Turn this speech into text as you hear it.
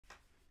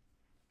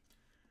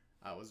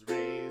I was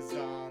raised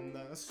on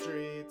the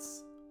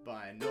streets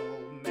by an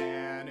old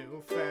man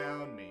who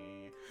found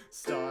me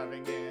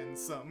starving in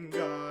some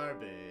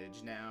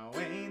garbage. Now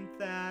ain't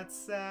that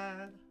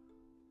sad?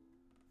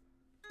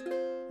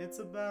 It's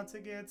about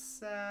to get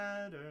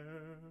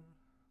sadder.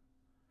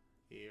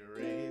 He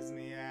raised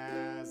me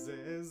as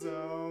his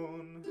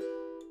own.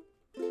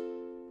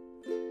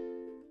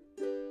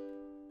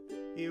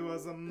 He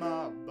was a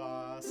mob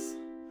boss.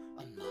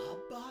 A mob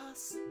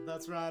boss?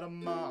 That's right, a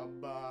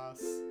mob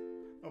boss.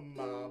 A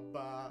mob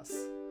boss.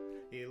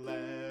 He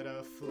led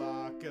a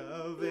flock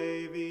of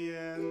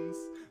avians,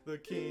 the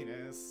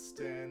keenest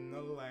in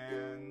the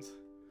land.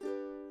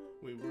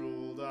 We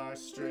ruled our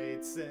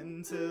streets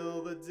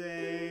until the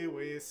day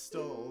we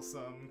stole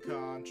some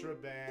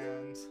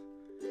contraband.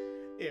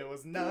 It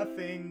was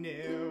nothing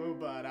new,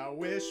 but I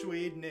wish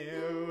we'd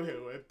knew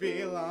who it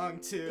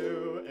belonged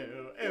to.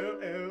 Ooh,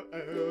 ooh, ooh,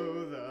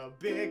 ooh. The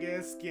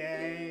biggest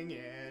gang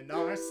in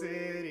our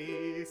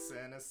city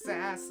sent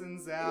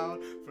assassins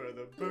out for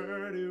the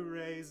bird who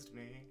raised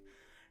me.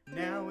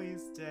 Now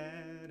he's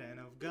dead and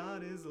I've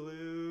got his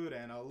loot,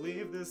 and I'll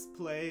leave this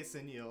place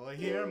and you'll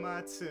hear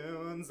my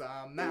tunes.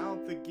 I'm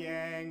out the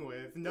gang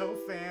with no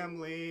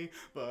family,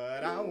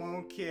 but I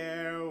won't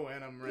care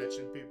when I'm rich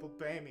and people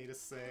pay me to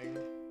sing.